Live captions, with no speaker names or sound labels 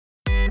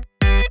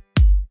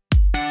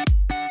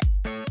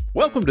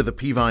Welcome to the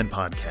Peavine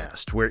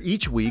Podcast, where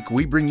each week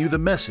we bring you the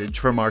message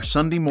from our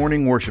Sunday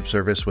morning worship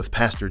service with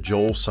Pastor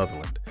Joel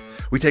Sutherland.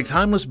 We take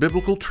timeless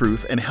biblical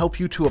truth and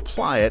help you to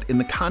apply it in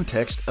the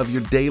context of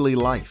your daily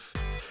life.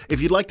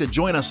 If you'd like to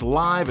join us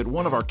live at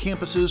one of our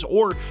campuses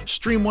or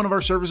stream one of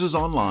our services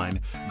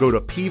online, go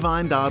to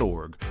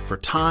peavine.org for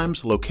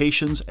times,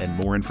 locations, and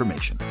more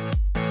information.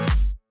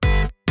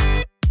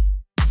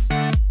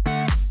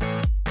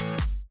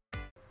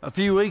 A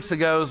few weeks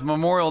ago, it was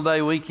Memorial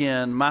Day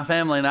weekend. My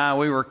family and I,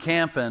 we were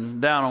camping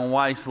down on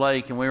Weiss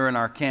Lake, and we were in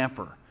our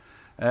camper.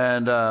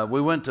 And we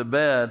went to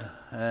bed,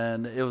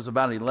 and it was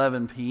about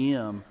 11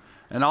 p.m.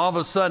 And all of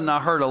a sudden, I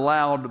heard a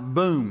loud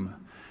boom.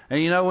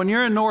 And you know, when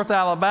you're in North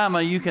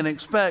Alabama, you can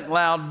expect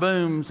loud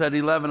booms at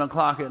 11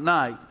 o'clock at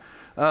night.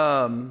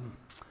 But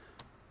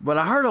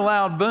I heard a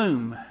loud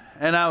boom,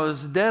 and I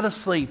was dead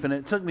asleep, and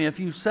it took me a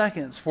few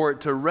seconds for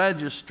it to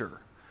register.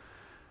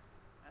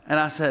 And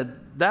I said,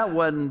 that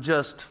wasn't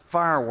just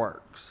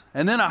fireworks.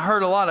 And then I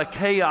heard a lot of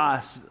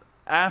chaos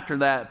after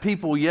that,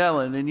 people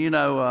yelling. And, you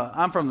know,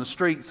 I'm from the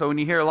street, so when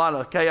you hear a lot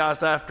of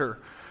chaos after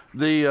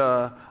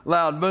the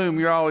loud boom,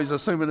 you're always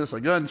assuming it's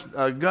a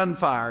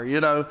gunfire,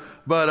 you know.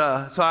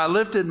 But so I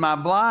lifted my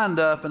blind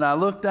up, and I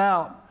looked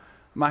out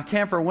my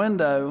camper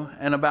window,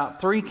 and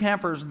about 3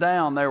 campers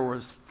down, there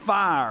was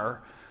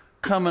fire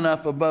coming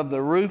up above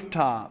the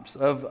rooftops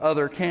of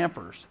other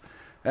campers.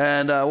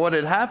 And what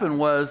had happened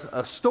was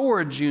a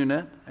storage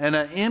unit and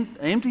an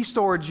empty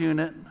storage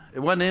unit. It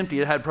wasn't empty,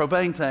 it had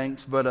propane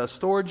tanks, but a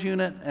storage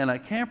unit and a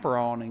camper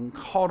awning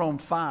caught on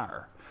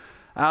fire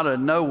out of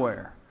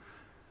nowhere.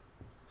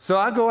 So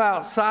I go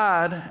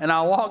outside and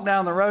I walk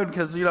down the road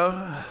because, you know,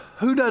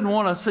 who doesn't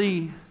want to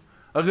see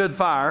a good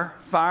fire?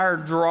 Fire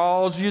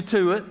draws you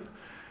to it.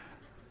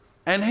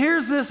 And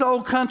here's this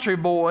old country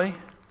boy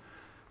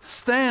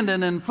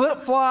standing in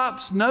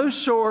flip-flops, no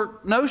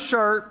shirt,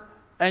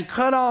 and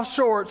cut off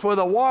shorts with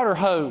a water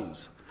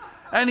hose.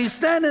 And he's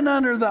standing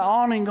under the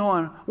awning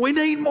going, we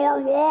need more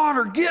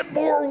water, get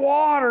more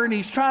water. And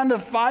he's trying to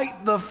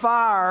fight the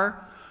fire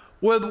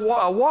with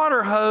a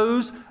water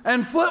hose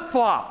and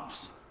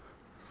flip-flops.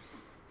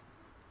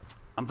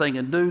 I'm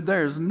thinking, dude,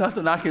 there's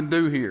nothing I can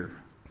do here.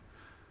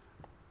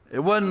 It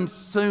wasn't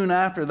soon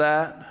after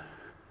that,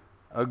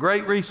 a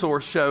great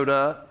resource showed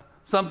up,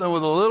 something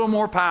with a little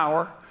more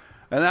power,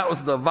 and that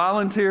was the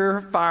volunteer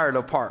fire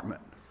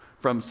department.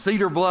 From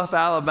Cedar Bluff,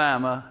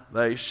 Alabama,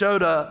 they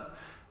showed up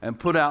and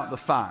put out the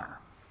fire.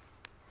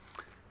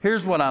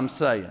 Here's what I'm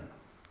saying.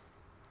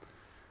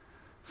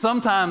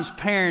 Sometimes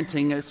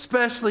parenting,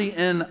 especially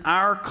in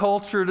our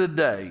culture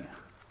today,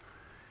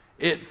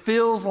 it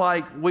feels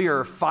like we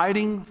are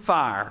fighting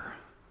fire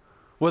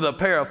with a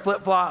pair of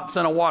flip-flops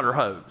and a water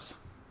hose.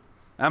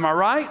 Am I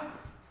right?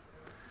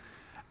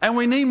 And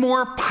we need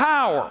more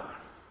power.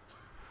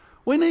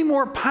 We need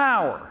more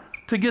power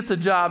to get the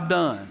job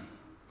done.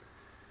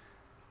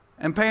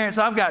 And parents,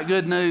 I've got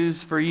good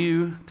news for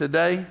you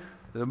today.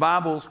 The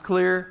Bible's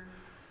clear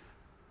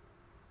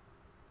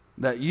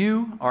that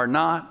you are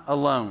not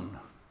alone.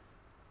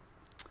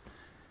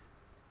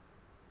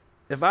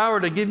 If I were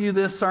to give you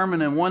this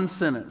sermon in one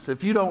sentence,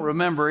 if you don't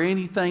remember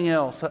anything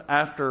else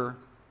after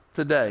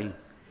today,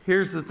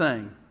 here's the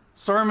thing.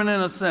 Sermon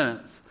in a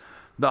sentence.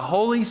 The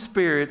Holy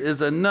Spirit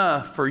is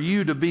enough for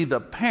you to be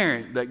the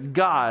parent that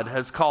God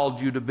has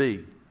called you to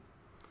be.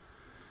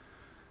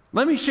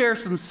 Let me share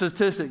some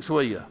statistics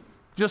with you.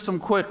 Just some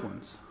quick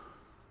ones.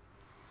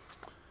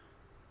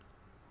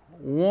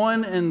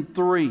 1 in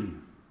 3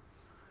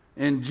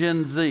 in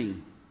Gen Z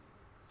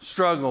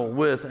struggle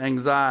with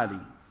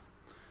anxiety.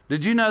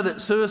 Did you know that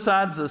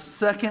suicide is the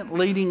second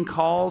leading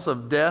cause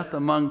of death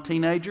among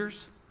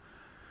teenagers?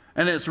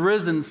 And it's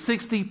risen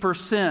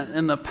 60%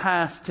 in the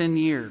past 10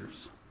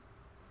 years.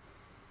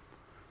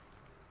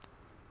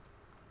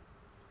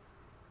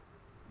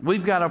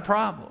 We've got a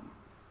problem.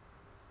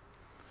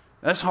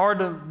 That's hard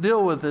to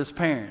deal with as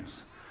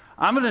parents.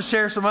 I'm going to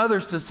share some other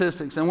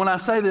statistics. And when I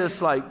say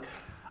this, like,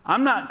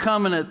 I'm not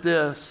coming at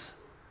this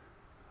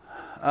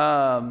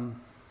from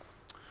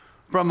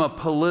a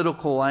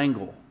political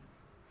angle.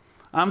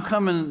 I'm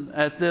coming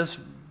at this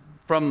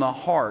from the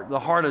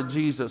heart of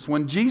Jesus.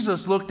 When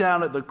Jesus looked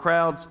out at the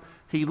crowds,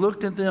 he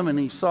looked at them and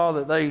he saw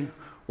that they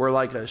were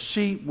like a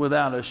sheep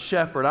without a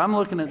shepherd. I'm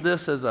looking at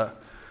this as a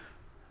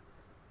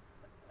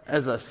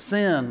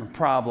sin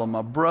problem,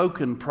 a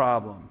broken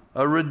problem,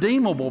 a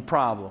redeemable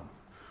problem.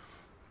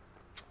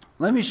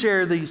 Let me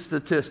share these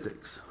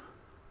statistics.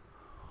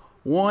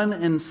 1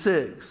 in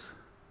 6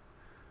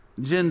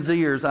 Gen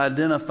Zers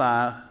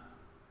identify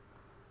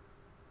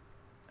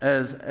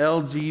as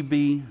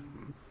LGBTQ+.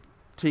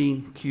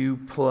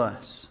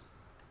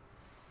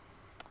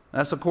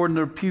 That's according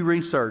to Pew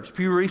Research.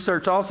 Pew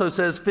Research also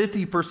says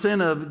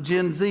 50% of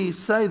Gen Z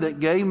say that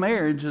gay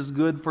marriage is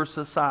good for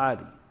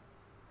society.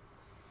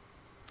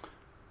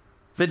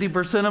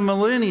 50% of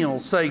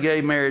millennials say gay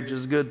marriage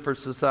is good for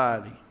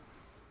society.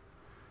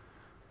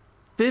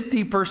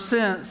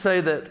 50% say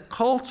that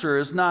culture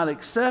is not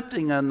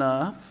accepting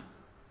enough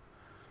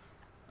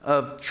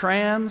of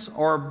trans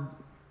or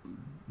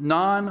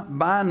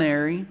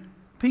non-binary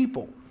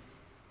people.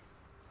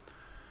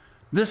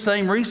 This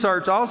same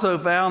research also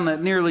found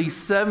that nearly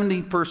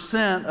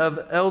 70%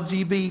 of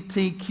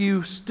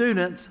LGBTQ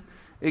students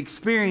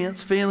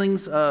experience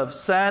feelings of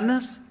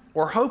sadness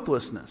or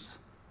hopelessness,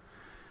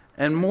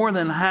 and more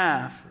than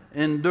half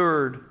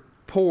endured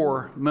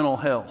poor mental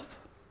health.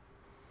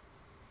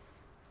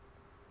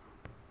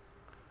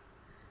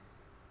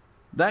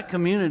 That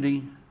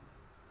community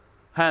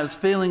has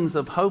feelings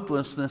of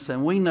hopelessness,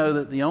 and we know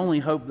that the only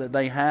hope that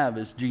they have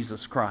is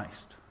Jesus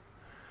Christ.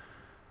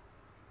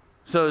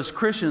 So as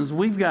Christians,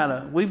 we've got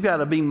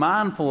to be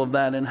mindful of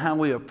that and how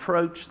we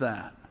approach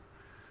that.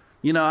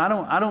 You know,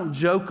 I don't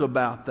joke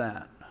about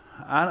that.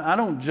 I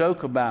don't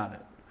joke about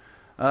it.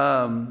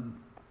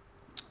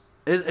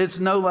 It's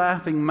no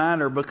laughing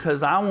matter,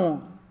 because I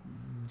want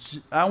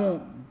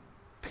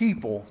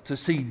people to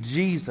see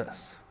Jesus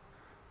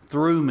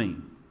through me.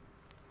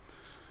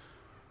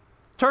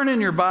 Turn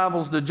in your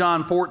Bibles to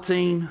John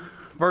 14,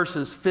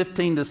 verses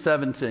 15 to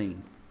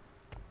 17.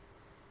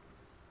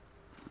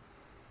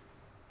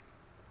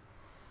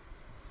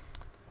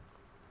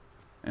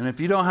 And if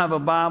you don't have a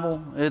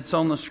Bible, it's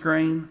on the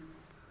screen.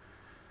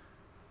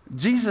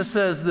 Jesus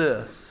says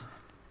this: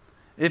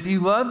 "If you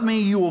love me,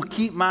 you will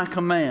keep my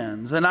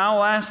commands, and I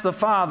will ask the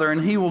Father,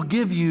 and he will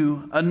give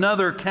you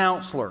another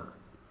counselor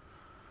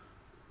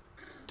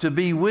to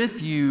be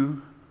with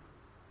you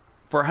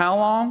for how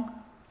long?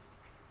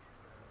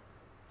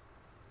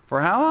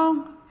 For how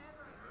long?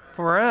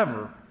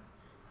 Forever.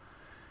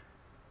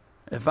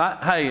 If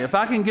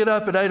I can get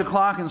up at 8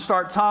 o'clock and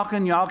start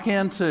talking, y'all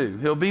can too.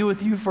 He'll be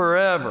with you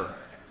forever.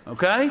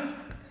 Okay?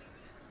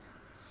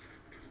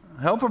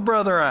 Help a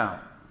brother out.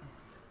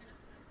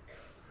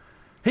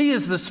 He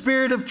is the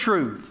Spirit of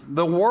truth.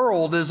 The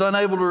world is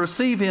unable to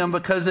receive him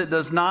because it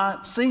does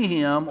not see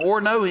him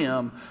or know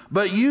him.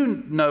 But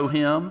you know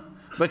him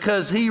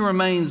because he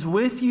remains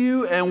with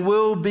you and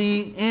will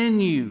be in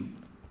you."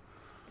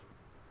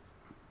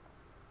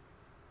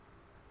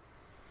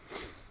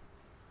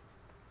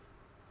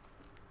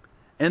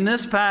 In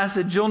this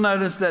passage, you'll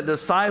notice that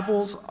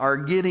disciples are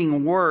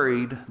getting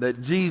worried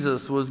that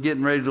Jesus was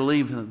getting ready to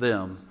leave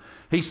them.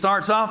 He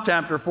starts off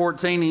chapter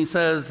 14, he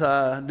says,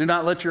 "Do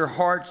not let your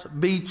hearts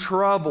be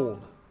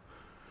troubled."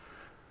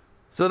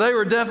 So they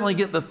were definitely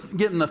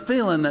getting the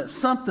feeling that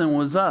something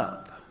was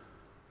up.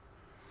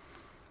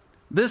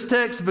 This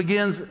text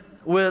begins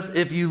with,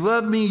 "If you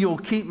love me, you'll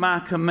keep my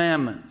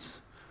commandments."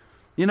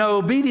 You know,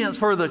 obedience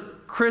for the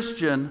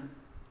Christian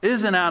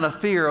isn't out of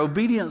fear.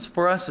 Obedience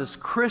for us as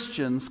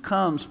Christians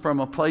comes from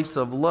a place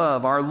of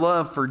love, our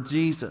love for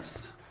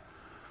Jesus.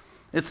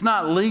 It's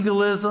not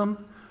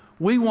legalism.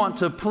 We want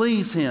to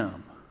please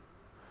him.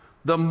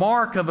 The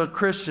mark of a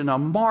Christian, a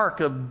mark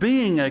of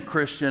being a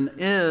Christian,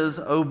 is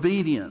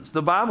obedience.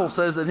 The Bible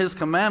says that his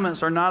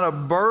commandments are not a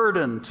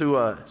burden to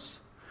us.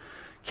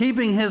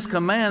 Keeping his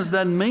commands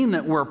doesn't mean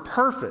that we're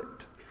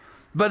perfect,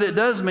 but it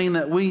does mean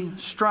that we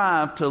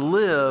strive to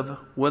live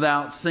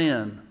without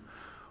sin.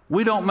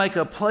 We don't make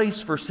a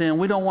place for sin.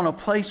 We don't want a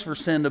place for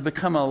sin to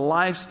become a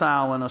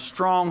lifestyle and a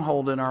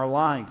stronghold in our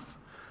life.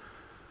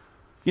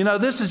 You know,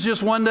 this is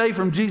just one day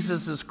from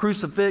Jesus'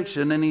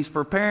 crucifixion, and he's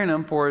preparing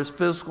them for his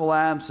physical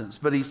absence.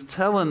 But he's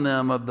telling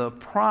them of the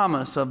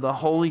promise of the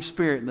Holy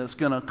Spirit that's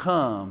going to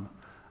come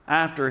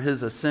after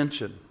his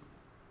ascension.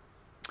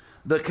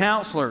 The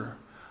counselor,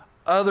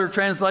 other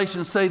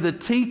translations say the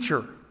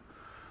teacher.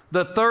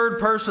 The third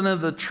person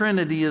of the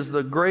Trinity is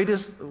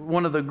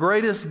one of the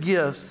greatest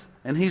gifts.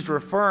 And he's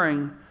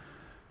referring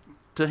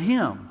to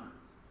him,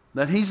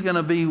 that he's going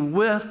to be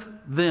with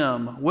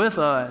them, with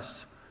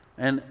us,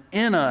 and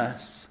in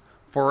us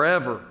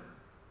forever.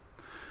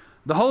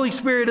 The Holy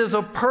Spirit is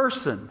a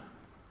person.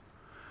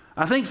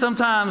 I think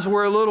sometimes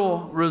we're a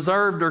little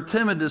reserved or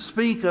timid to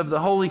speak of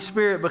the Holy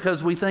Spirit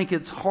because we think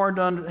he's hard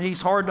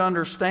to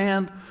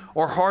understand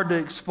or hard to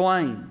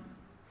explain.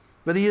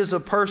 But he is a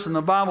person.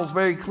 The Bible's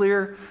very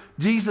clear.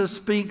 Jesus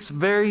speaks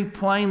very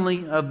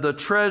plainly of the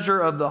treasure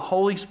of the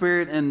Holy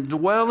Spirit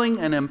indwelling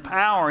and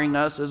empowering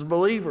us as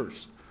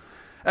believers.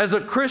 As a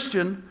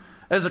Christian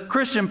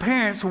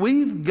parents,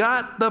 we've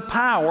got the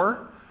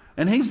power,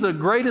 and he's the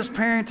greatest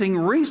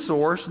parenting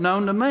resource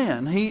known to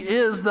man. He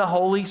is the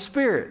Holy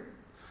Spirit.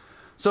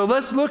 So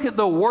let's look at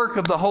the work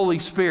of the Holy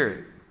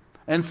Spirit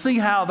and see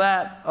how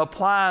that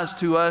applies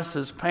to us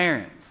as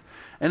parents.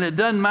 And it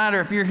doesn't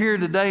matter if you're here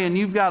today and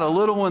you've got a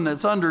little one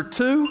that's under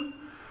 2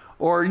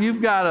 or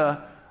you've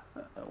got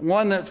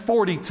one that's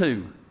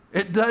 42.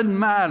 It doesn't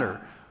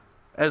matter.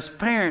 As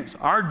parents,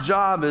 our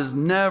job is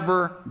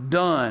never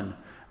done.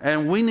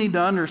 And we need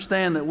to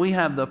understand that we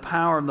have the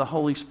power of the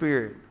Holy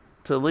Spirit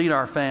to lead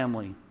our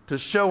family, to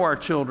show our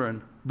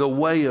children the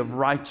way of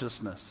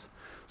righteousness.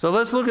 So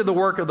let's look at the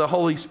work of the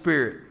Holy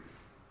Spirit.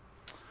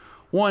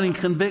 1, he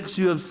convicts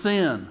you of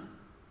sin.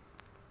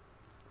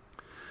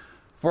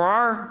 For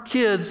our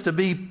kids to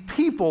be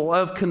people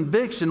of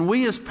conviction,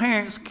 we as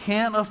parents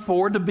can't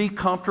afford to be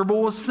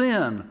comfortable with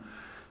sin.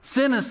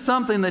 Sin is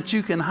something that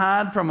you can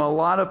hide from a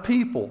lot of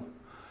people,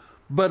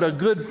 but a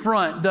good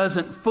front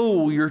doesn't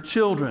fool your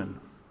children.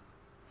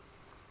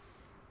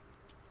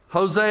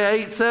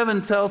 Hosea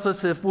 8:7 tells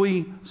us if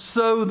we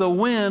sow the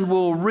wind,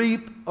 we'll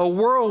reap a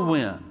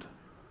whirlwind.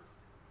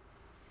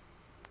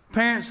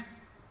 Parents,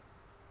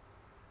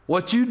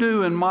 what you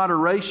do in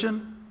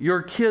moderation,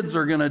 your kids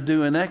are going to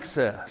do in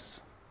excess.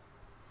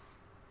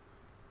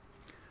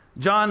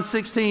 John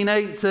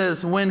 16:8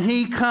 says, when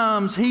he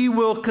comes, he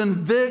will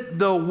convict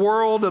the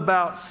world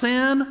about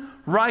sin,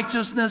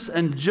 righteousness,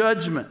 and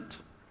judgment.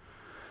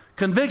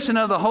 Conviction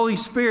of the Holy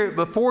Spirit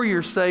before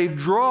you're saved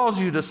draws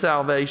you to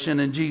salvation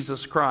in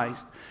Jesus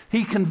Christ.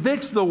 He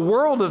convicts the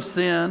world of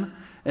sin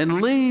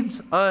and leads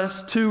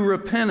us to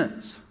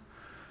repentance.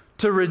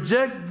 To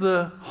reject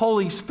the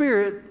Holy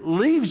Spirit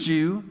leaves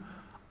you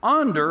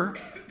under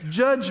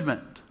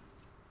judgment.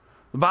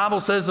 The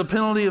Bible says the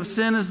penalty of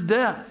sin is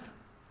death.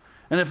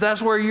 And if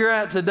that's where you're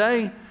at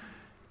today,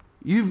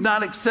 you've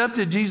not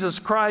accepted Jesus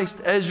Christ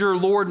as your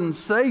Lord and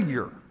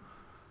Savior.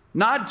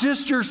 Not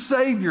just your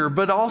Savior,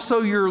 but also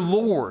your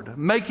Lord,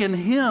 giving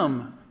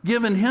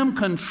Him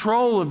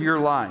control of your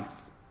life.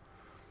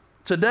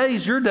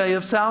 Today's your day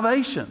of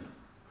salvation.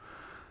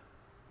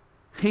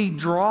 He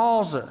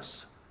draws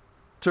us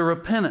to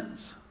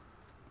repentance.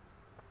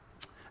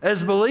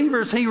 As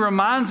believers, He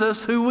reminds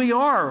us who we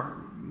are,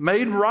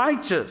 made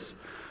righteous.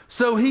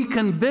 So He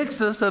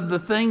convicts us of the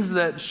things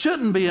that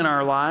shouldn't be in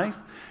our life,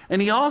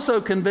 and He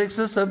also convicts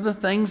us of the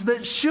things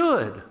that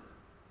should.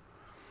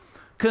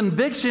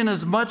 Conviction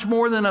is much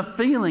more than a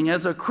feeling.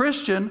 As a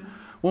Christian,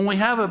 when we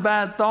have a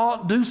bad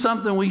thought, do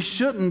something we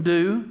shouldn't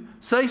do,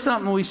 say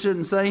something we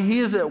shouldn't say, He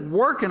is at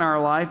work in our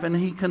life and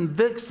He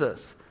convicts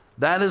us.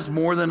 That is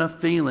more than a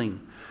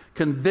feeling.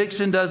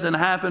 Conviction doesn't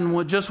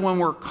happen just when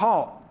we're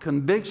caught.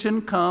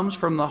 Conviction comes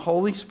from the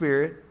Holy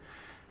Spirit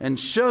and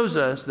shows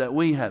us that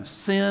we have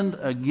sinned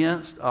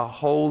against a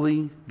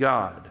holy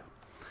God.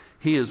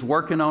 He is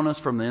working on us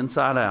from the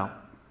inside out.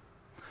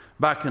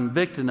 By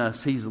convicting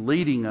us, He's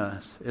leading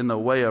us in the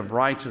way of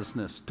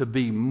righteousness to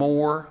be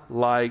more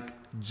like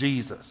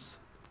Jesus.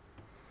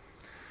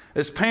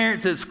 As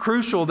parents, it's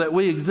crucial that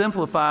we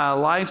exemplify a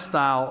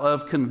lifestyle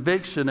of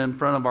conviction in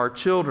front of our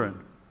children.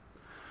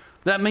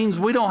 That means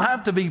we don't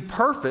have to be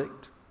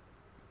perfect,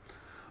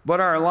 but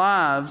our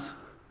lives,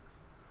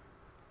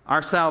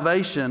 our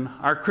salvation,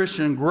 our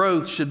Christian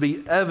growth should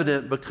be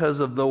evident because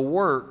of the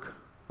work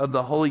of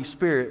the Holy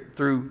Spirit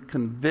through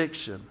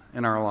conviction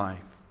in our life.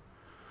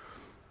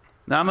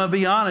 Now, I'm going to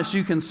be honest,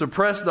 you can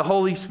suppress the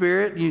Holy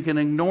Spirit, you can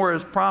ignore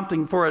His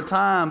prompting for a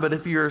time, but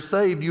if you're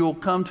saved, you'll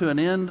come to an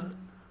end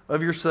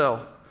of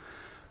yourself.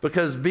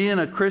 Because being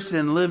a Christian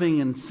and living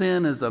in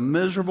sin is a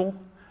miserable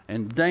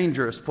and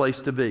dangerous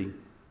place to be.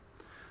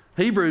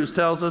 Hebrews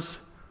tells us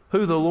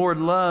who the Lord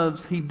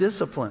loves, He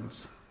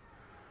disciplines.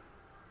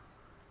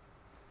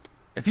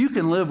 If you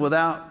can live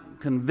without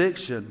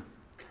conviction,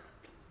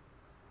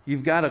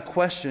 you've got to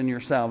question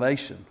your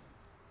salvation.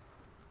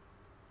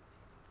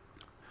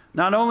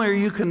 Not only are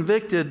you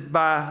convicted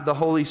by the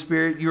Holy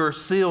Spirit, you are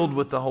sealed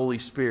with the Holy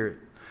Spirit.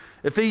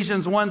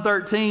 Ephesians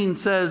 1:13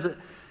 says,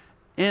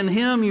 in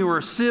Him you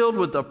were sealed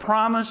with the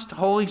promised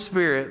Holy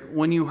Spirit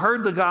when you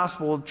heard the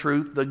gospel of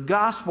truth, the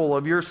gospel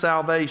of your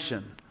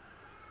salvation,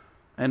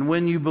 and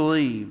when you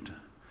believed.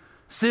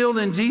 Sealed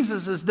in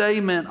Jesus'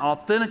 day meant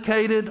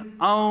authenticated,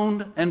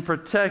 owned, and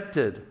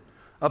protected.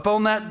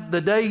 Upon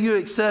the day you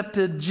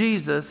accepted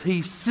Jesus,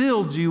 He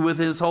sealed you with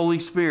His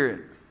Holy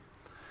Spirit.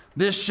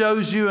 This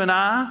shows you and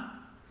I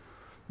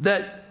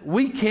that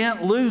we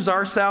can't lose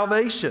our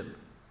salvation.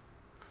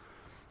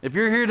 If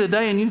you're here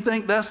today and you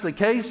think that's the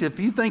case, if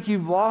you think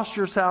you've lost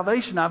your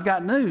salvation, I've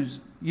got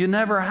news. You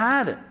never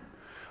had it.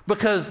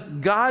 Because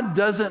God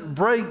doesn't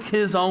break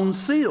His own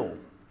seal.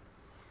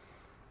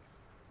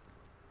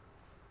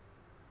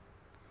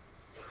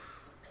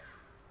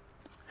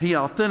 He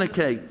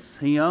authenticates,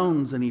 He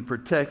owns, and He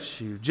protects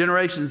you.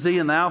 Generation Z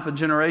and the Alpha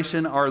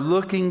generation are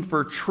looking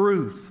for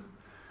truth.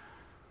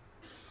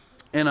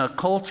 In a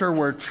culture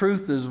where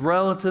truth is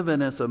relative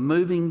and it's a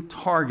moving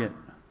target,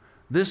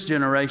 this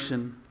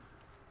generation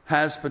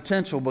has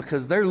potential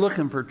because they're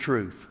looking for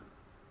truth.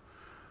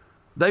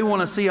 They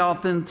want to see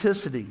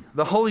authenticity.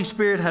 The Holy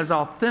Spirit has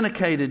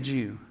authenticated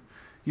you.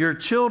 Our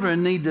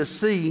children need to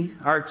see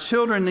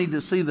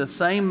the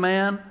same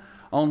man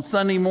on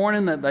Sunday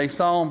morning that they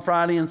saw on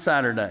Friday and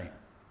Saturday.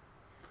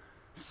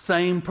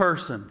 Same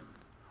person.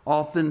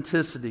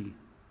 Authenticity.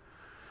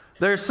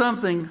 There's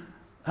something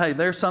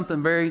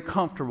very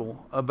comforting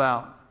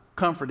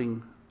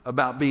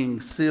about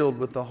being sealed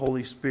with the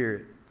Holy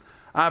Spirit.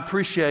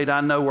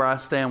 I know where I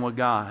stand with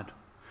God.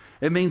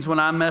 It means when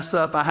I mess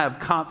up, I have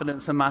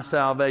confidence in my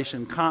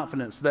salvation,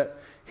 confidence that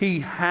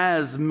He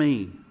has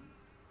me.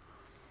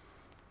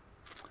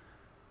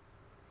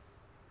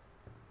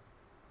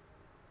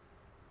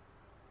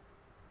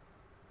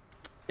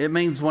 It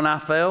means when I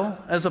fail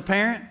as a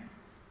parent,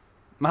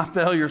 my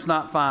failure's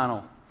not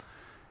final.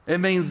 It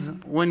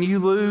means when you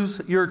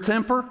lose your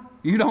temper,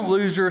 you don't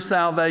lose your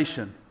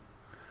salvation.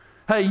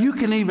 Hey, you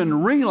can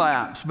even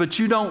relapse, but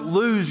you don't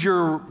lose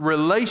your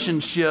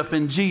relationship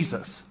in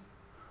Jesus.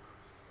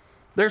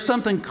 There's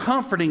something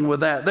comforting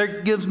with that.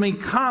 That gives me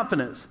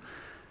confidence.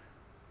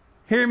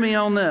 Hear me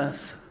on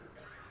this.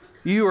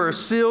 You are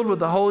sealed with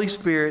the Holy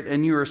Spirit,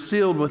 and you are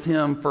sealed with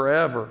Him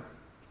forever.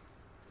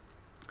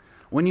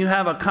 When you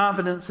have a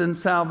confidence in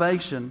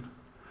salvation,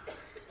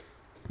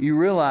 you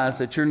realize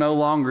that you're no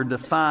longer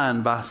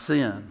defined by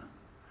sin.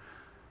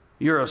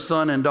 You're a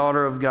son and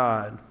daughter of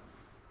God.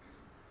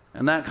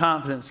 And that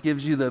confidence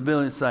gives you the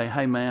ability to say,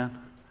 hey man,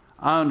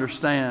 I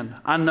understand.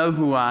 I know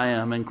who I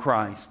am in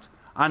Christ.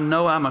 I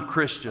know I'm a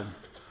Christian.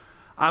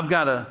 I've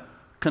got to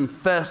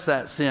confess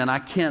that sin. I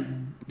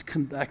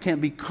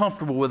can't be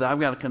comfortable with it. I've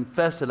got to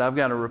confess it. I've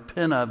got to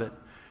repent of it.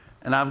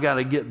 And I've got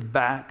to get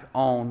back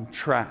on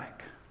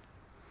track.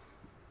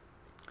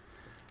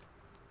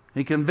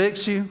 He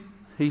convicts you.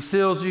 He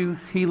seals you.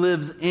 He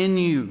lives in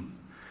you.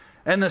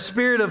 And the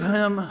Spirit of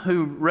Him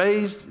who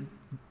raised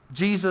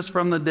Jesus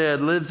from the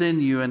dead lives in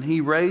you, and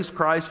He raised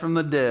Christ from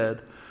the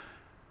dead,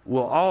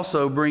 will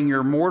also bring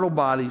your mortal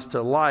bodies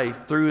to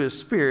life through His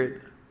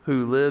Spirit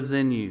who lives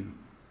in you.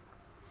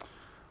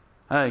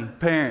 Hey,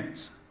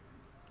 parents,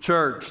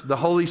 church, the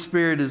Holy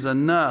Spirit is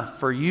enough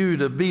for you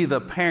to be the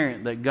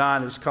parent that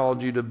God has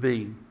called you to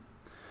be.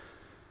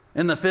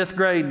 In the 5th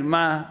grade,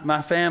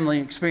 my family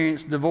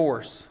experienced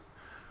divorce.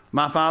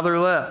 My father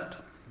left.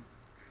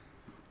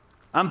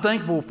 I'm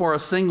thankful for a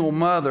single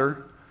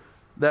mother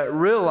that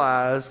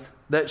realized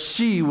that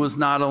she was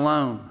not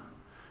alone.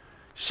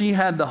 She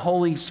had the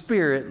Holy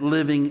Spirit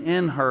living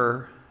in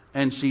her,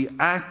 and she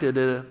acted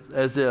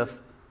as if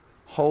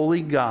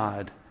holy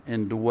God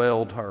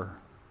indwelled her.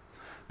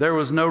 There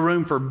was no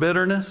room for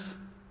bitterness.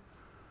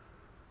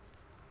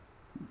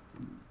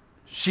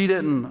 She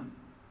didn't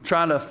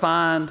try to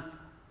find,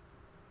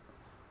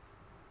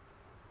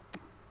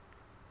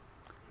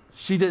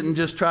 she didn't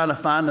just try to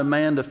find a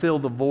man to fill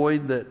the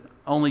void that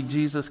only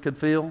Jesus could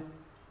fill.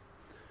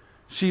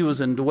 She was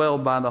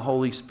indwelled by the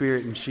Holy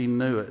Spirit, and she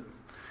knew it.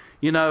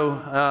 You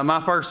know, my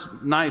first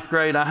 9th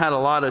grade, I had a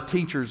lot of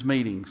teachers'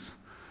 meetings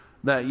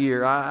that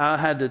year. I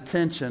had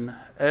detention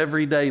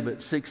every day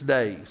but 6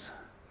 days,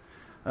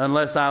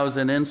 unless I was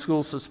in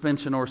school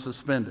suspension or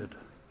suspended.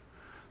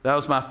 That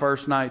was my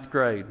first 9th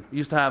grade.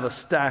 Used to have a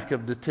stack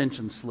of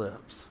detention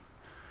slips.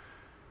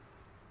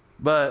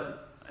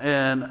 But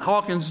in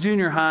Hawkins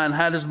Junior High in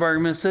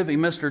Hattiesburg, Mississippi,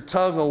 Mr.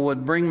 Tuggle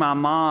would bring my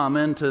mom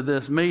into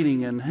this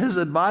meeting, and his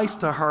advice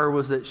to her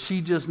was that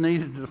she just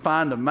needed to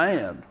find a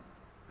man.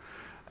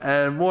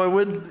 And boy,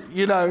 we'd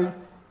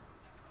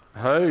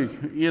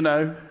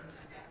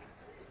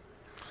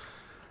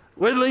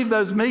leave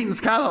those meetings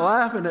kind of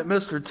laughing at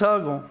Mr.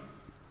 Tuggle.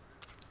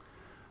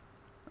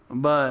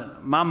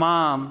 But my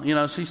mom,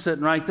 she's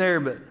sitting right there,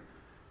 but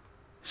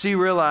she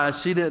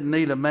realized she didn't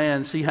need a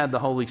man. She had the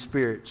Holy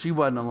Spirit. She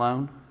wasn't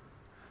alone.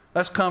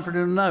 That's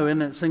comforting to know,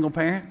 isn't it, single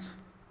parents?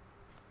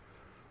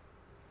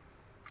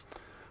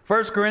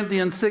 1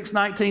 Corinthians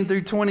 6:19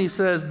 through 20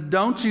 says,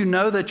 don't you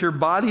know that your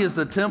body is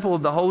the temple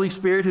of the Holy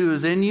Spirit who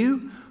is in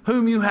you,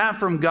 whom you have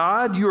from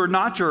God? You are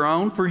not your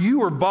own, for you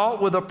were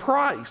bought with a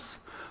price.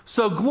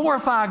 So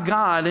glorify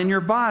God in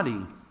your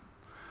body.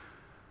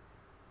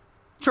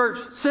 Church,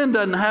 sin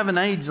doesn't have an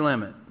age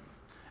limit.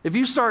 If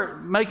you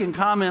start making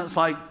comments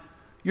like,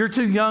 you're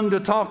too young to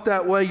talk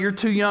that way, you're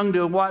too young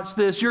to watch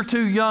this, you're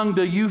too young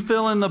to you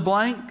fill in the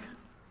blank,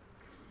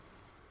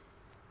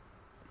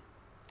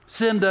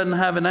 sin doesn't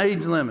have an age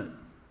limit.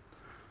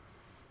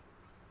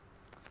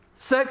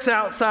 Sex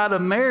outside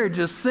of marriage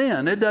is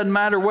sin. It doesn't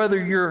matter whether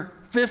you're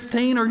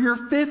 15 or you're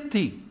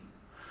 50.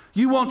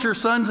 You want your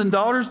sons and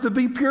daughters to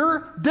be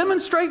pure?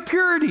 Demonstrate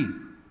purity.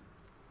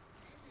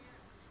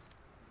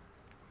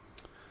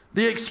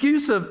 The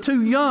excuse of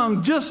too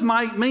young just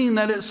might mean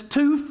that it's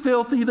too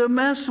filthy to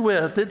mess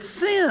with. It's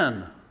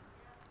sin.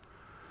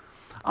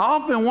 I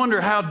often wonder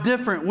how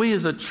different we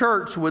as a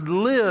church would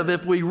live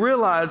if we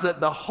realized that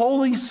the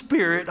Holy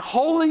Spirit,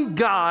 holy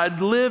God,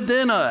 lived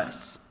in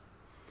us.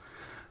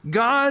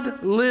 Godly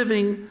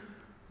living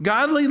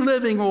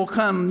will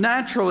come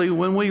naturally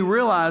when we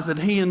realize that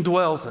He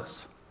indwells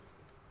us.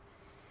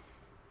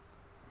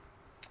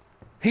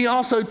 He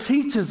also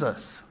teaches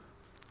us.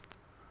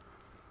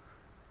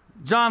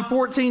 John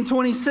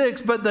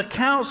 14:26, but the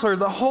Counselor,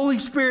 the Holy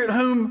Spirit,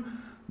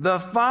 whom the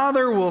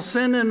Father will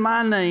send in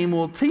my name,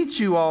 will teach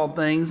you all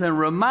things and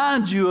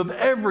remind you of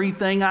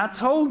everything I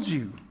told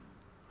you.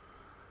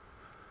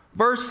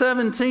 Verse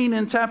 17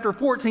 in chapter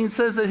 14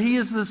 says that He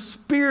is the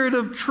Spirit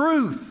of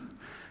truth.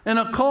 In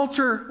a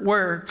culture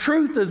where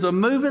truth is a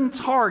moving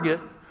target,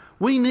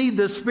 we need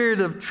the Spirit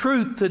of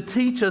truth to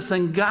teach us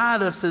and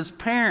guide us as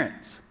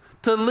parents,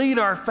 to lead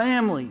our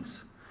families.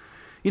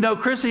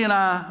 Chrissy and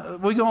I,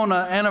 we go on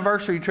an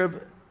anniversary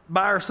trip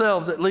by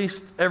ourselves at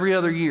least every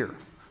other year,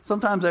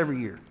 sometimes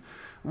every year.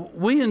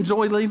 We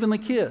enjoy leaving the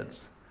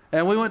kids.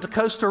 And we went to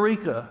Costa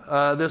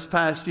Rica this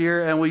past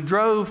year, and we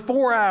drove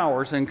 4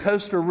 hours in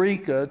Costa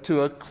Rica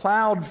to a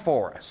cloud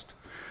forest,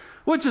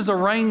 which is a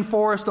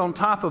rainforest on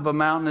top of a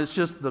mountain. It's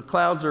just the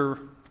clouds are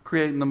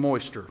creating the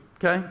moisture,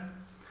 okay?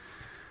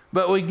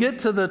 But we get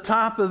to the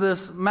top of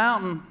this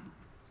mountain,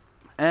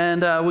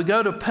 and we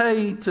go to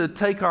pay to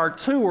take our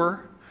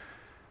tour.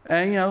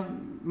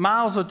 And,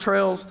 miles of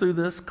trails through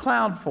this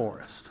cloud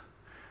forest.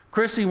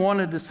 Chrissy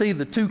wanted to see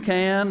the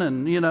toucan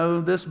and,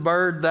 this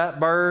bird, that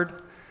bird.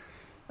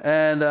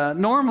 And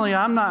normally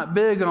I'm not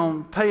big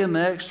on paying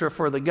the extra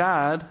for the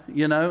guide.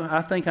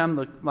 I think I'm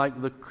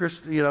the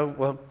Christian,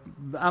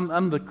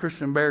 I'm the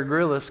Christian Bear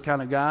Grylls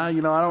kind of guy. I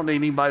don't need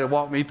anybody to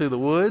walk me through the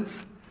woods.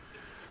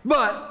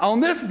 But on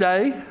this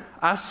day,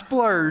 I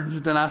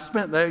splurged and I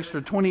spent the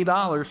extra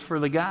 $20 for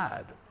the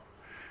guide.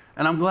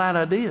 And I'm glad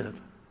I did.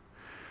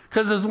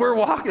 Because as we're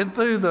walking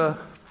through the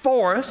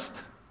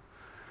forest,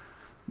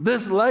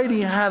 this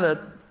lady had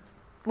a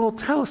little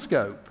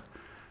telescope.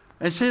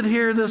 And she'd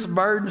hear this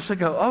bird and she'd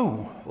go,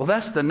 "Oh, well,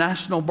 that's the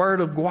national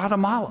bird of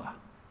Guatemala."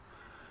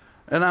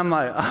 And I'm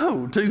like,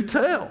 "Oh, do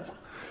tell."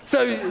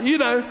 So,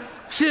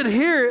 she'd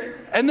hear it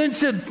and then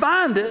she'd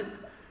find it.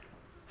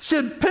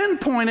 She'd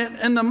pinpoint it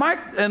in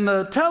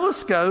the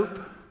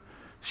telescope.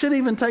 She'd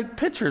even take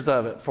pictures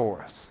of it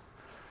for us.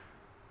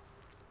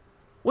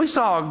 We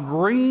saw a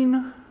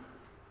green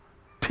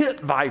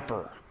pit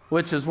viper,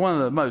 which is one of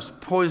the most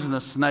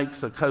poisonous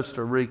snakes of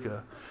Costa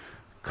Rica.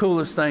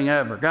 Coolest thing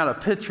ever. Got a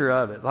picture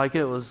of it like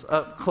it was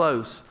up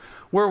close.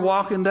 We're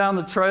walking down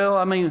the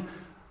trail.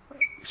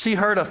 She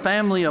heard a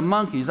family of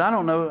monkeys. I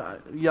don't know,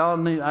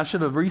 I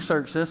should have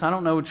researched this. I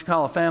don't know what you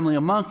call a family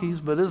of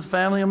monkeys, but it's a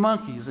family of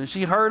monkeys. And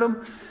she heard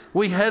them.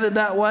 We headed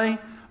that way.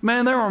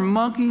 Man, there were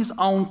monkeys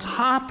on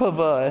top of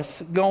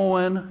us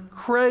going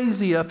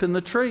crazy up in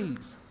the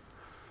trees.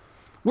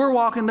 We're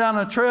walking down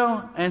a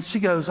trail and she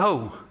goes,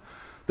 "Oh,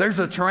 there's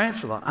a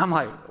tarantula." I'm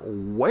like,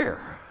 "Where?"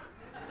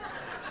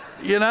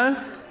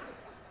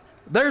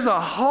 There's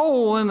a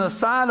hole in the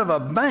side of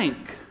a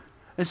bank.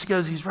 And she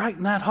goes, "He's right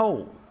in that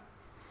hole."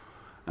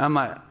 I'm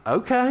like,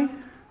 "Okay."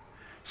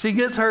 She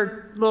gets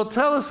her little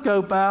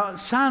telescope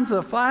out, shines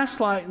a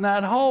flashlight in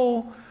that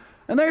hole,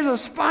 and there's a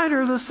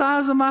spider the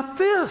size of my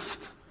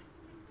fist.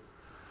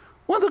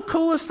 One of the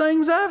coolest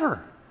things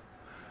ever.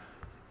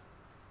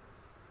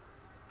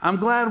 I'm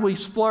glad we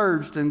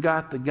splurged and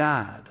got the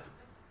guide.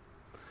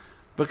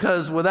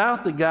 Because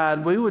without the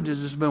guide, we would have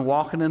just been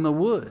walking in the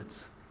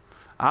woods.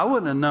 I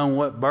wouldn't have known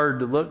what bird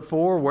to look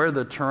for, where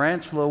the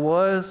tarantula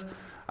was.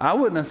 I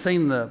wouldn't have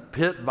seen the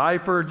pit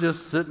viper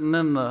just sitting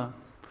in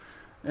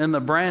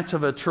the branch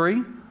of a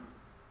tree.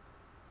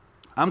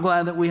 I'm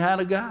glad that we had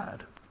a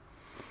guide.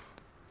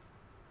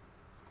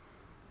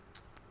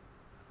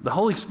 The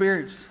Holy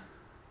Spirit's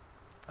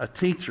a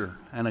teacher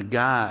and a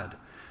guide.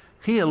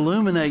 He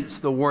illuminates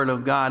the Word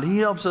of God. He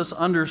helps us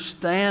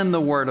understand the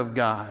Word of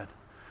God.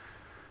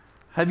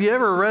 Have you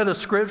ever read a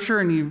scripture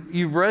and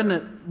you've read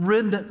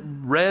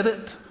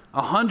it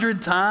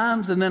 100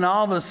 times, and then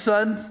all of a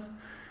sudden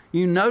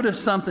you notice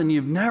something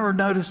you've never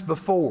noticed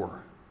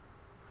before,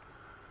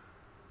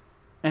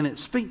 and it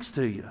speaks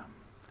to you?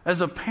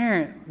 As a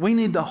parent, we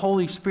need the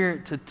Holy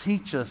Spirit to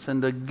teach us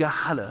and to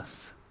guide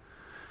us,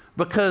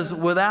 because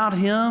without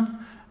Him,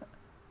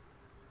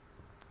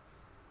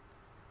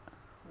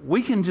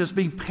 we can just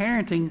be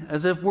parenting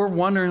as if we're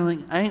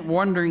wandering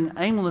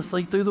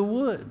aimlessly through the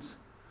woods.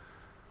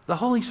 The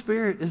Holy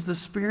Spirit is the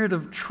Spirit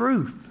of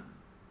truth.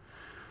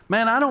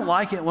 Man, I don't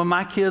like it when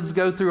my kids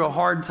go through a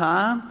hard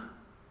time.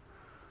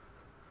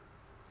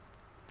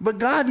 But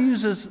God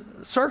uses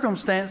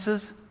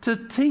circumstances to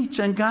teach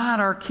and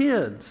guide our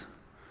kids.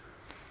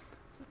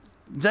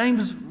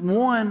 James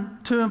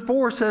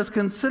 1:2-4 says,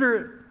 "Consider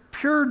it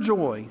pure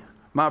joy,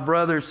 my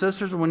brothers and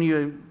sisters, when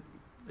you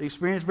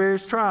experience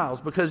various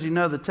trials, because you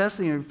know the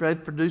testing of your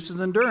faith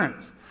produces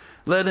endurance.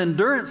 Let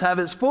endurance have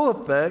its full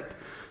effect,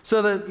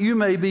 so that you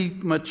may be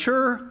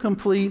mature,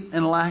 complete,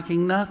 and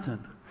lacking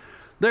nothing."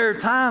 There are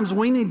times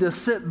we need to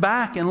sit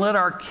back and let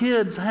our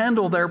kids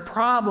handle their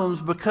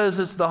problems, because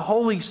it's the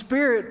Holy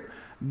Spirit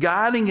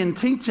guiding and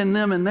teaching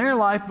them in their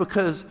life,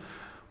 because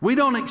we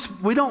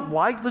don't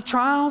like the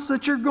trials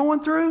that you're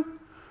going through,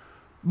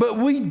 but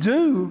we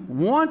do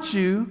want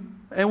you,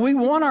 and we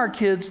want our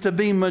kids to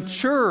be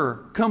mature,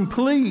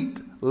 complete,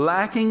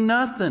 lacking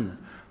nothing.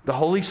 The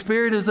Holy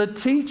Spirit is a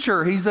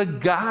teacher. He's a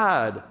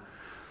guide.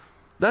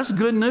 That's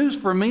good news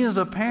for me as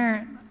a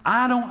parent.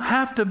 I don't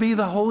have to be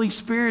the Holy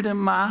Spirit in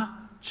my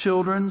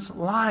children's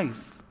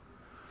life.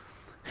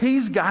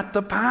 He's got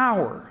the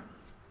power.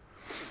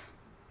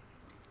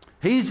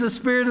 He's the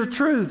Spirit of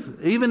truth,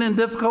 even in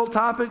difficult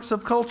topics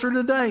of culture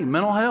today: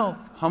 mental health,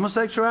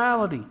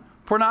 homosexuality,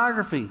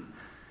 pornography.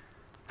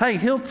 Hey,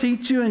 He'll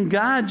teach you and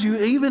guide you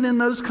even in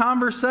those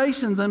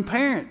conversations. And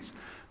parents,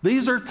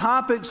 these are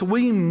topics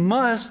we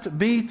must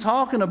be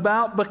talking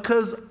about,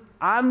 because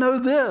I know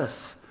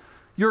this: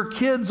 your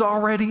kids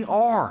already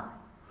are.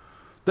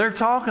 They're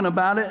talking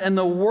about it, and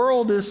the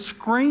world is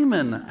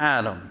screaming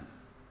at them.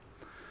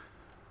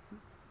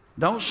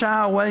 Don't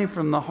shy away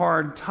from the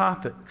hard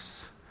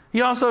topics.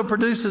 He also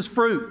produces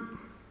fruit.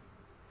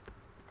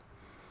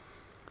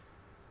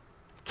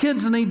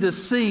 Kids need to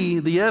see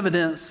the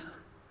evidence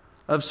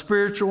of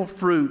spiritual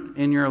fruit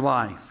in your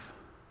life.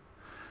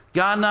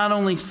 God not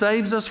only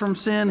saves us from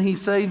sin, He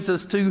saves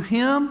us to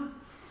Him,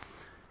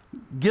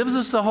 gives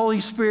us the Holy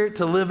Spirit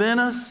to live in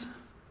us,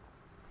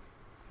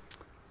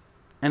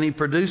 and He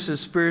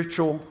produces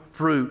spiritual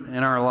fruit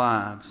in our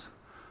lives.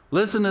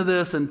 Listen to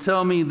this and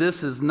tell me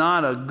this is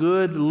not a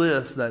good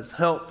list that's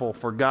helpful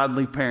for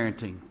godly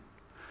parenting.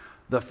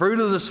 The fruit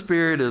of the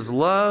Spirit is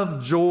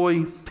love,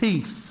 joy,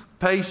 peace,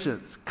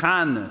 patience,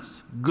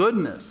 kindness,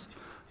 goodness,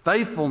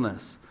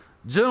 faithfulness,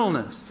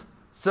 gentleness,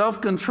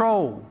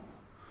 self-control.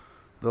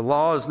 The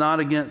law is not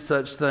against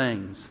such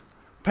things.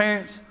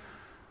 Parents,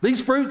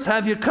 these fruits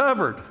have you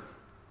covered.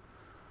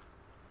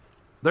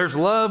 There's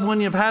love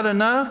when you've had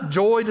enough,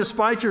 joy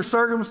despite your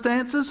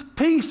circumstances,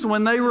 peace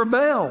when they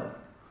rebel,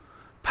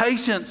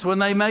 patience when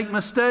they make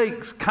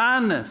mistakes,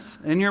 kindness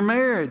in your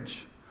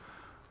marriage,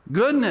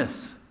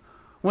 goodness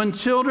when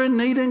children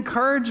need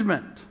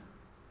encouragement.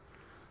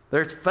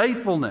 There's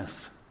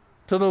faithfulness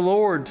to the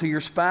Lord, to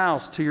your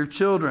spouse, to your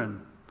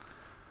children.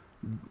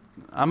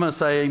 I'm going to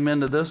say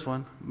amen to this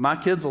one. My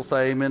kids will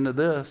say amen to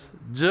this.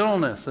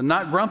 Gentleness and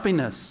not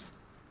grumpiness.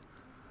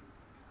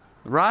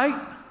 Right?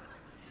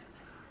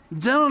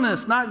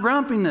 Gentleness, not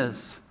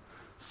grumpiness.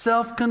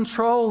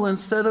 Self-control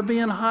instead of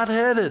being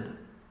hot-headed.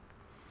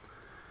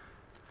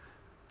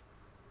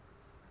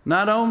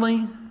 Not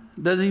only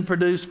does he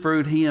produce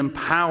fruit, he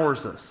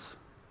empowers us.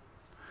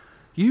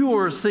 You will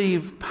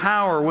receive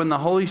power when the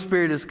Holy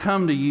Spirit has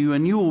come to you,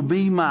 and you will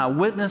be my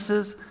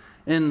witnesses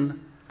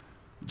in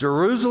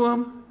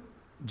Jerusalem,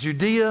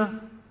 Judea,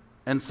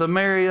 and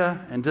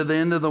Samaria, and to the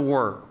end of the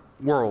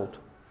world.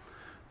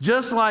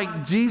 Just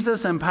like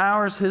Jesus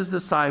empowers his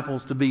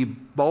disciples to be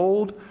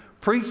bold,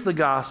 preach the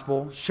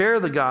gospel, share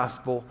the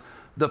gospel,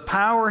 the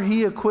power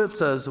he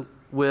equips us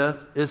with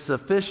is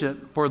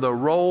sufficient for the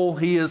role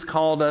he has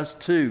called us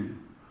to,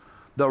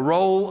 the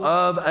role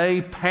of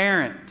a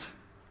parent.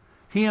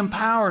 He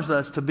empowers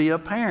us to be a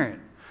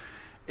parent.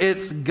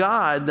 It's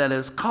God that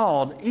has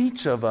called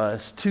each of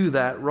us to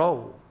that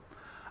role.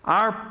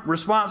 Our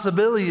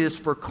responsibility is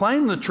to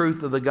proclaim the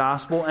truth of the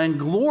gospel and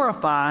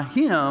glorify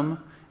him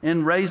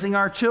in raising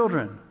our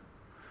children.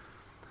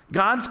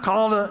 God's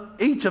called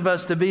each of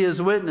us to be his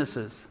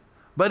witnesses,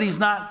 but he's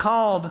not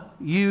called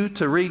you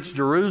to reach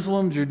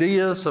Jerusalem,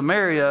 Judea,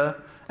 Samaria,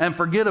 and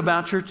forget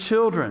about your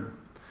children.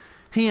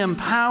 He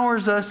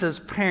empowers us as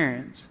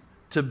parents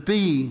to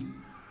be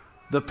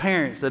the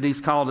parents that he's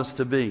called us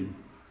to be.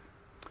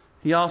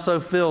 He also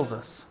fills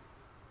us.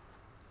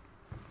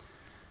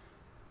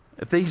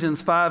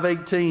 Ephesians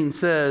 5:18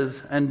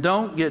 says, "And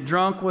don't get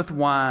drunk with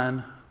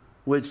wine,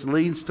 which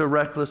leads to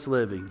reckless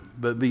living,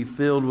 but be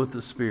filled with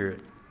the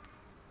Spirit."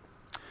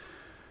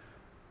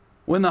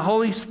 When the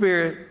Holy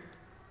Spirit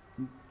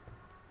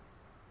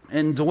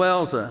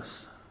indwells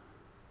us,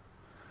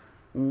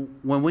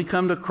 when we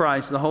come to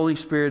Christ, the Holy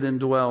Spirit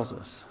indwells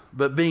us.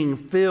 But being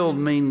filled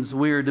means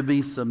we are to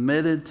be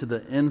submitted to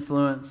the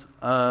influence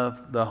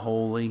of the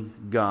Holy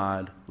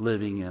God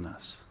living in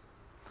us.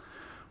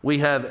 We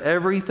have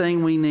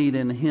everything we need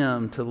in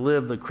him to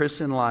live the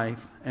Christian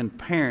life and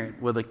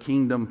parent with a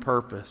kingdom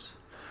purpose.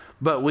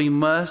 But we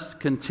must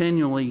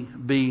continually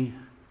be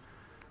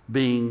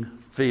being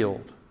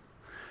filled.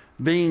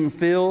 Being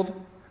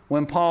filled,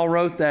 when Paul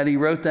wrote that, he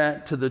wrote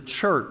that to the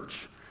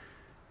church.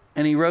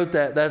 And he wrote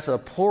that's a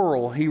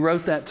plural. He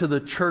wrote that to the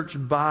church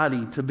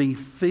body, to be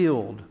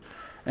filled.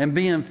 And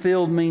being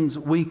filled means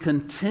we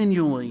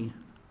continually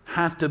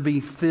have to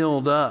be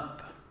filled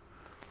up.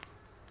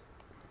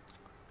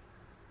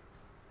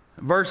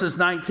 Verses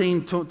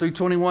 19 through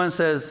 21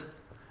 says,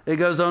 it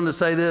goes on to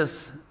say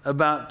this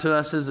about to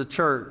us as a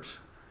church.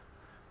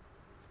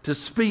 To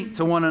speak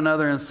to one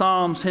another in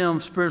psalms,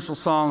 hymns, spiritual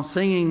songs,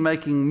 singing,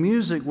 making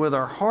music with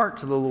our heart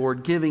to the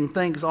Lord, giving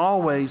thanks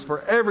always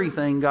for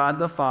everything, God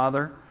the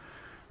Father,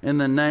 in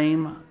the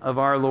name of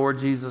our Lord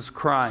Jesus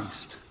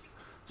Christ,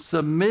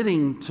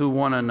 submitting to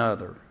one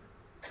another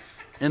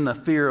in the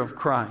fear of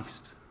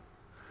Christ.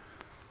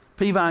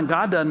 Peavine,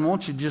 God doesn't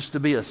want you just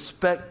to be a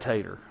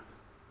spectator.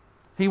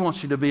 He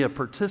wants you to be a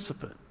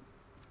participant.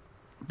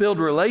 Build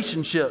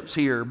relationships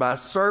here by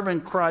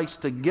serving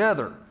Christ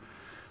together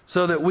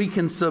so that we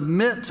can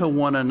submit to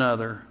one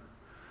another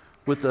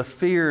with the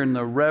fear and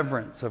the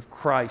reverence of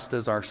Christ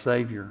as our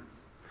Savior.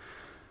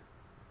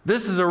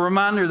 This is a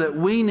reminder that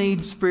we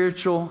need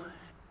spiritual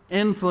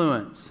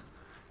influence.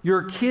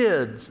 Your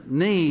kids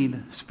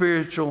need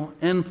spiritual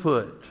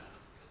input.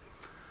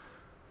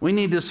 We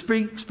need to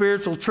speak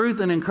spiritual truth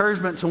and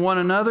encouragement to one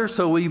another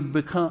so we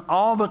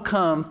all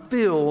become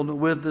filled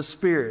with the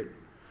Spirit.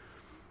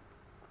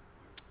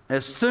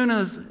 As soon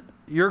as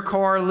your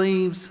car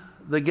leaves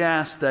the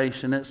gas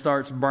station, it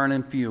starts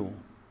burning fuel.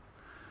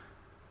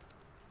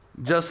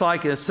 Just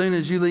like as soon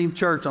as you leave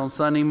church on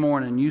Sunday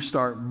morning, you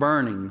start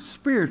burning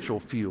spiritual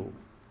fuel.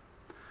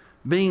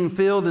 Being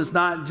filled is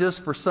not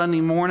just for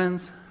Sunday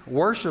mornings.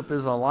 Worship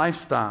is a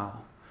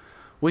lifestyle.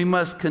 We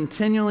must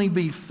continually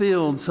be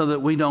filled so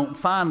that we don't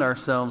find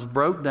ourselves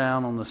broke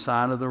down on the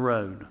side of the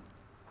road.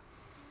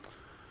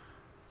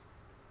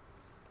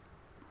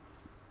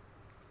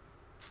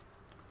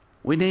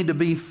 We need to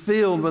be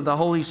filled with the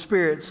Holy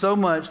Spirit so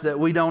much that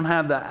we don't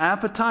have the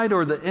appetite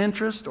or the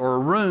interest or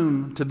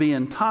room to be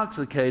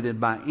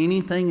intoxicated by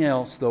anything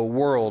else the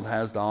world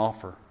has to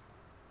offer.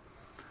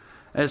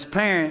 As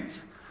parents,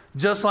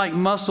 just like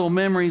muscle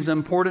memory is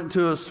important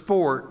to a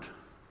sport,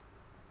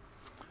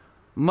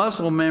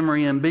 Muscle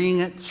memory and being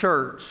at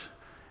church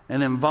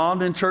and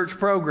involved in church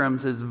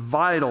programs is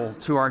vital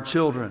to our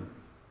children.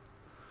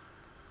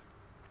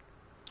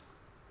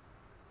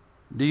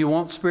 Do you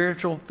want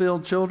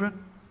spiritual-filled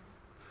children?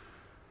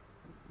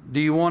 Do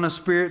you want a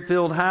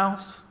spirit-filled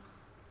house?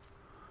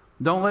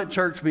 Don't let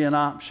church be an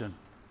option.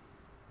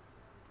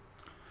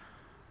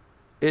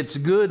 It's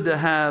good to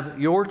have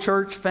your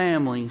church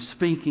family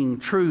speaking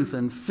truth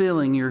and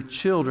filling your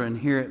children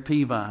here at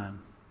Peavine.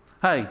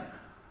 Hey,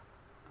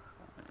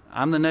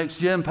 I'm the next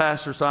gen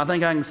pastor, so I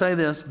think I can say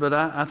this, but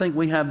I think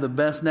we have the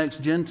best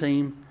next gen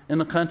team in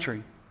the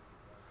country.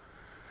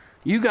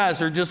 You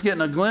guys are just getting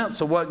a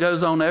glimpse of what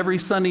goes on every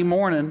Sunday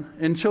morning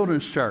in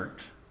children's church.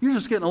 You're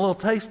just getting a little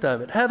taste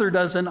of it. Heather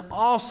does an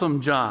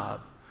awesome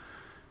job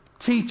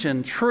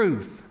teaching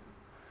truth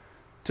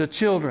to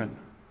children.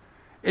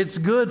 It's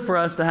good for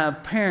us to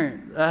have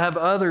have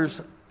others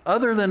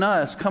other than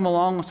us come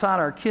alongside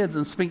our kids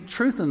and speak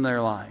truth in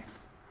their life.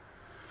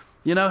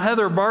 You know,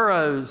 Heather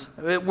Burrows,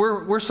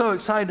 we're so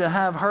excited to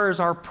have her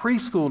as our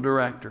preschool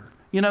director.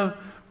 You know,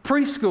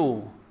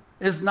 preschool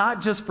is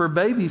not just for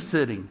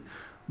babysitting,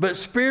 but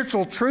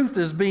spiritual truth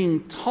is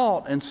being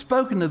taught and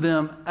spoken to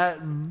them at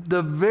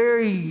the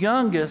very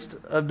youngest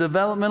of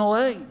developmental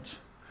age.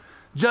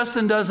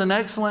 Justin does an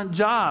excellent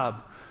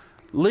job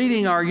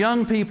leading our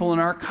young people and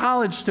our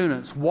college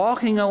students,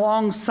 walking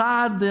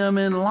alongside them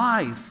in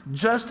life.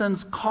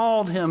 Justin's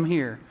called him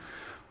here.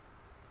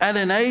 At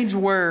an age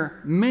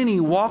where many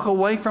walk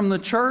away from the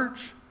church,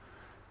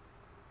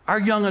 our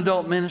young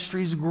adult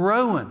ministry is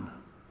growing.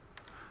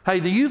 Hey,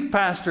 the youth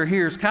pastor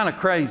here is kind of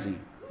crazy,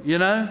 you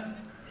know?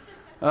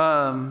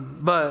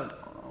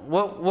 But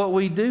what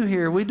we do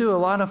here, we do a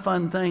lot of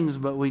fun things,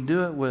 but we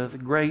do it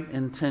with great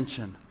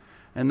intention.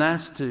 And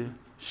that's to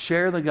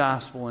share the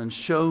gospel and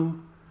show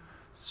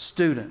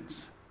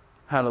students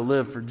how to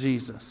live for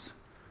Jesus.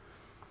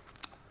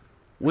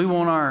 We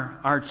want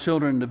our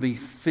children to be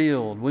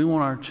filled. We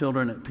want our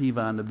children at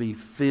Peavine to be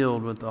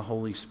filled with the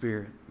Holy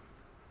Spirit.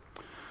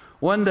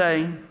 One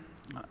day,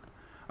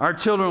 our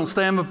children will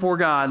stand before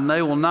God and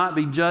they will not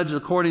be judged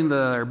according to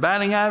their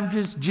batting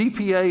averages,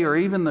 GPA, or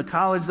even the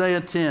college they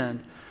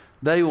attend.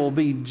 They will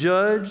be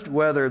judged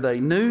whether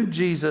they knew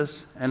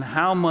Jesus and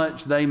how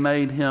much they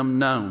made him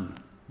known.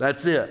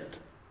 That's it.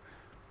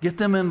 Get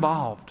them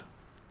involved.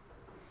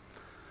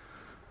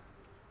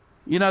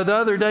 You know, the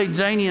other day,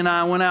 Janie and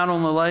I went out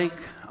on the lake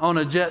on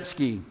a jet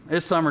ski.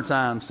 It's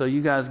summertime, so you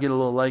guys get a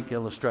little lake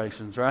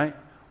illustrations, right?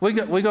 We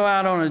go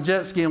out on a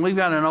jet ski, and we've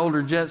got an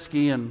older jet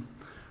ski, and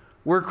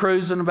we're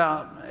cruising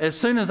about. As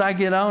soon as I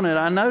get on it,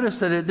 I noticed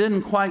that it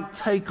didn't quite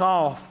take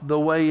off the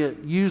way it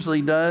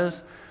usually does.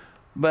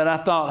 But I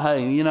thought,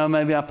 hey, you know,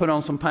 maybe I put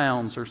on some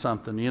pounds or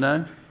something, you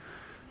know?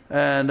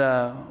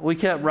 And we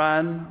kept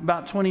riding.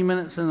 About 20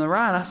 minutes in the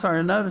ride, I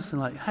started noticing,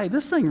 like, hey,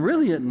 this thing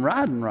really isn't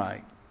riding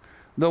right.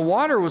 The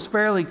water was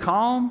fairly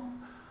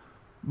calm,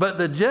 but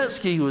the jet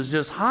ski was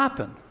just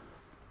hopping.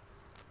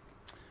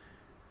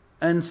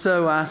 And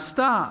so I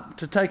stopped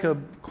to take a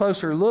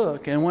closer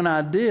look, and when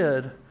I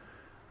did,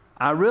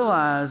 I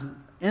realized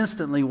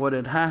instantly what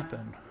had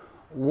happened.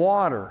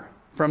 Water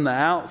from the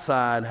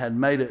outside had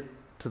made it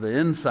to the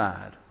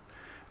inside,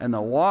 and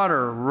the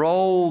water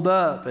rolled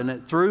up, and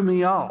it threw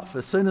me off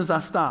as soon as I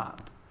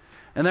stopped.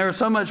 And there was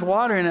so much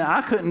water in it,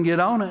 I couldn't get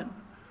on it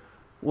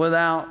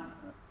without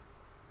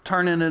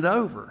turning it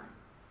over.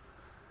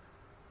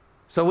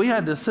 So we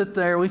had to sit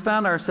there. We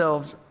found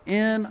ourselves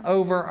in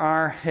over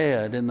our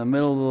head in the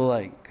middle of the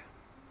lake.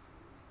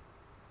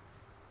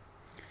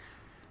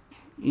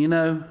 You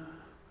know,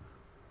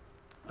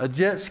 a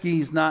jet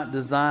ski is not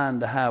designed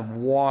to have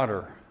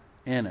water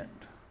in it.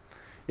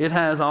 It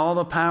has all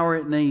the power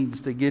it needs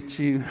to get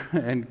you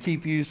and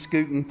keep you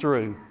scooting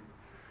through.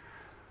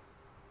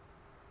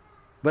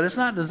 But it's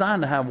not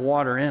designed to have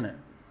water in it.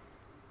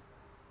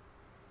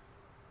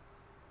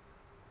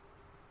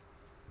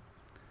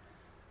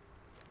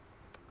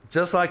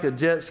 Just like a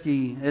jet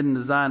ski isn't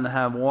designed to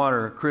have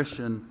water, a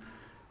Christian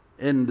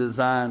isn't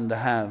designed to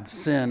have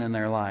sin in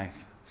their life.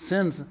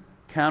 Sin's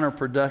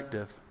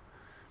counterproductive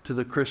to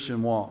the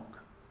Christian walk,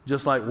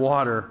 just like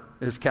water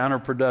is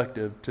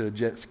counterproductive to a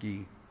jet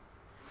ski.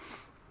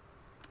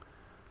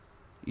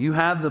 You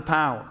have the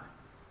power.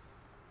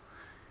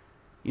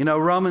 You know,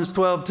 Romans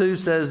 12:2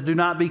 says, "Do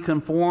not be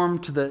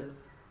conformed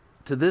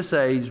to this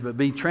age, but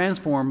be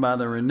transformed by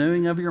the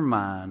renewing of your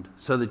mind,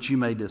 so that you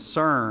may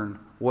discern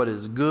what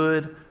is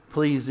good,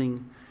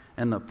 pleasing,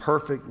 and the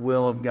perfect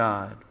will of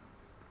God."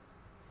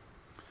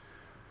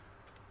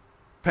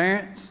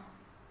 Parents,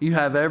 you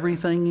have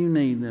everything you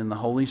need in the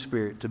Holy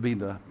Spirit to be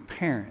the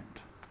parent,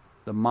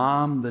 the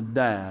mom, the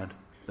dad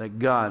that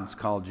God's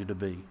called you to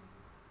be.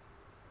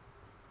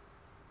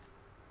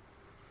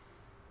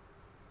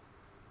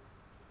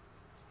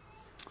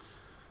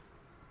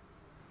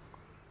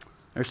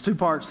 There's two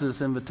parts to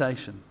this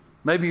invitation.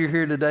 Maybe you're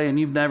here today and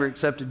you've never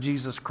accepted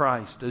Jesus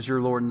Christ as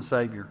your Lord and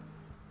Savior.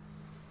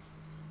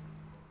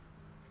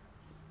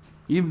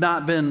 You've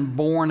not been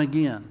born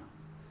again.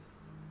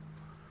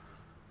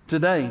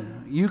 Today,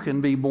 you can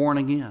be born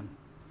again.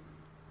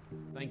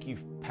 Thank you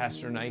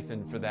Pastor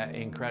Nathan, for that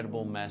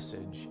incredible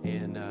message.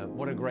 And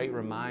what a great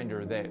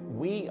reminder that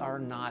we are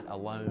not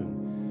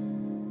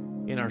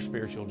alone in our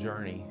spiritual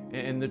journey.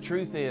 And the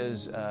truth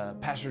is,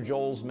 Pastor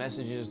Joel's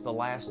messages the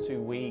last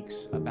 2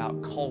 weeks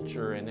about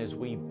culture, and as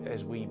we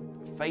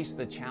face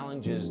the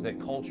challenges that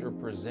culture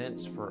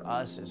presents for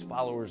us as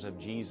followers of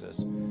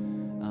Jesus,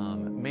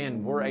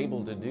 man, we're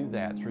able to do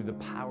that through the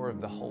power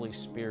of the Holy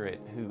Spirit,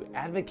 who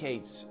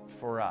advocates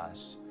for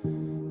us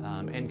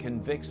and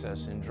convicts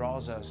us and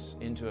draws us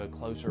into a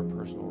closer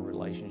personal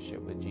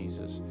relationship with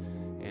Jesus.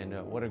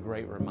 And what a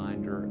great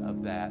reminder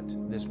of that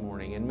this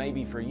morning. And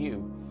maybe for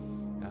you,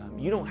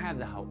 you don't have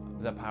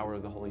the power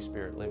of the Holy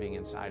Spirit living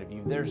inside of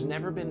you. There's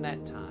never been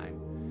that time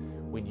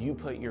when you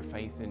put your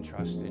faith and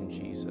trust in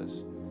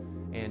Jesus.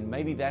 And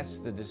maybe that's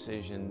the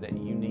decision that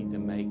you need to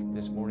make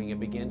this morning. It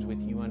begins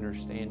with you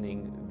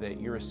understanding that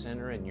you're a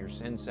sinner and your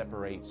sin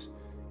separates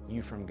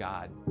you from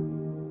God.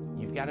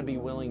 You've got to be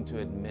willing to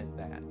admit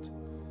that.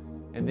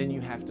 And then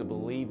you have to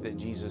believe that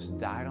Jesus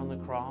died on the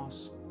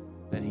cross,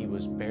 that He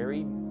was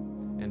buried,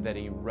 and that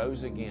He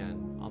rose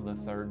again on the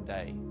third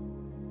day.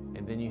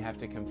 And then you have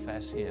to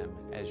confess Him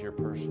as your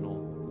personal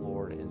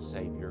Lord and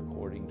Savior,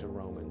 according to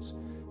Romans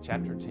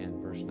chapter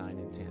 10, verse 9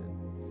 and 10.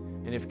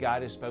 And if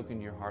God has spoken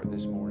to your heart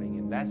this morning,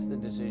 and that's the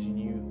decision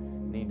you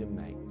need to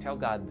make, tell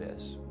God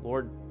this: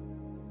 Lord,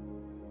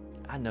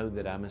 I know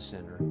that I'm a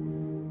sinner,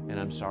 and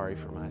I'm sorry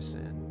for my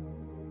sin.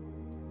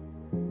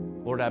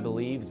 Lord, I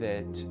believe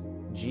that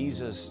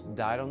Jesus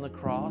died on the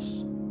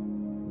cross,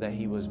 that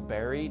He was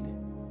buried,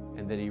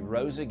 and that He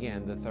rose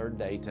again the third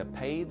day to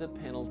pay the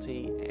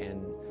penalty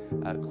and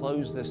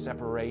close the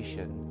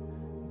separation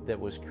that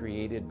was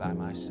created by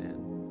my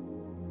sin.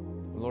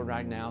 Lord,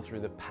 right now, through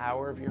the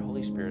power of your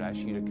Holy Spirit, I ask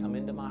you to come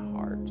into my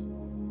heart,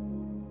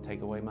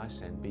 take away my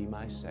sin, be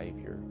my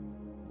Savior.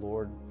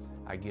 Lord,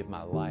 I give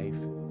my life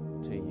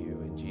to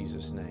you in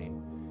Jesus'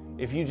 name.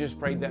 If you just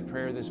prayed that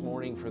prayer this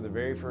morning for the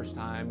very first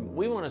time,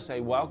 we want to say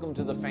welcome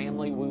to the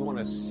family. We want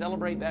to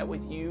celebrate that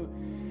with you,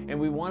 and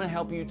we want to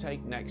help you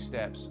take next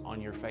steps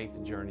on your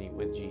faith journey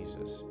with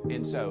Jesus.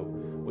 And so,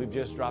 we've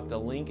just dropped a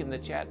link in the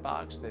chat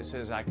box that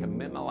says, I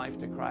commit my life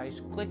to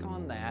Christ. Click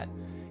on that.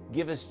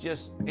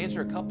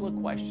 Answer a couple of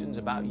questions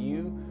about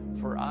you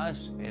for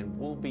us, and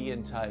we'll be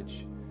in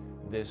touch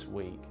this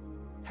week.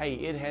 Hey,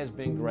 it has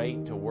been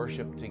great to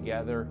worship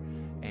together,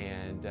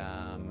 and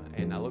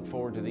I look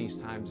forward to these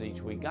times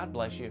each week. God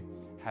bless you.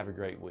 Have a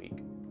great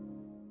week.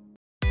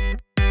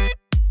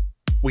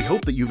 We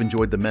hope that you've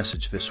enjoyed the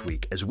message this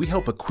week as we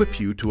help equip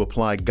you to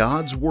apply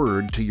God's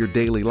Word to your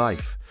daily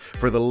life.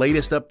 For the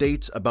latest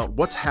updates about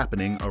what's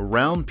happening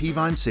around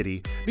Peavine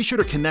City, be sure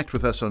to connect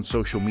with us on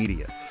social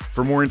media.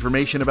 For more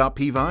information about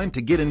Peavine,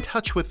 to get in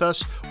touch with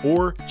us,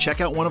 or check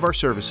out one of our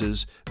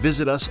services,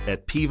 visit us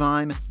at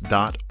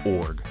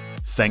peavine.org.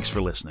 Thanks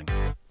for listening.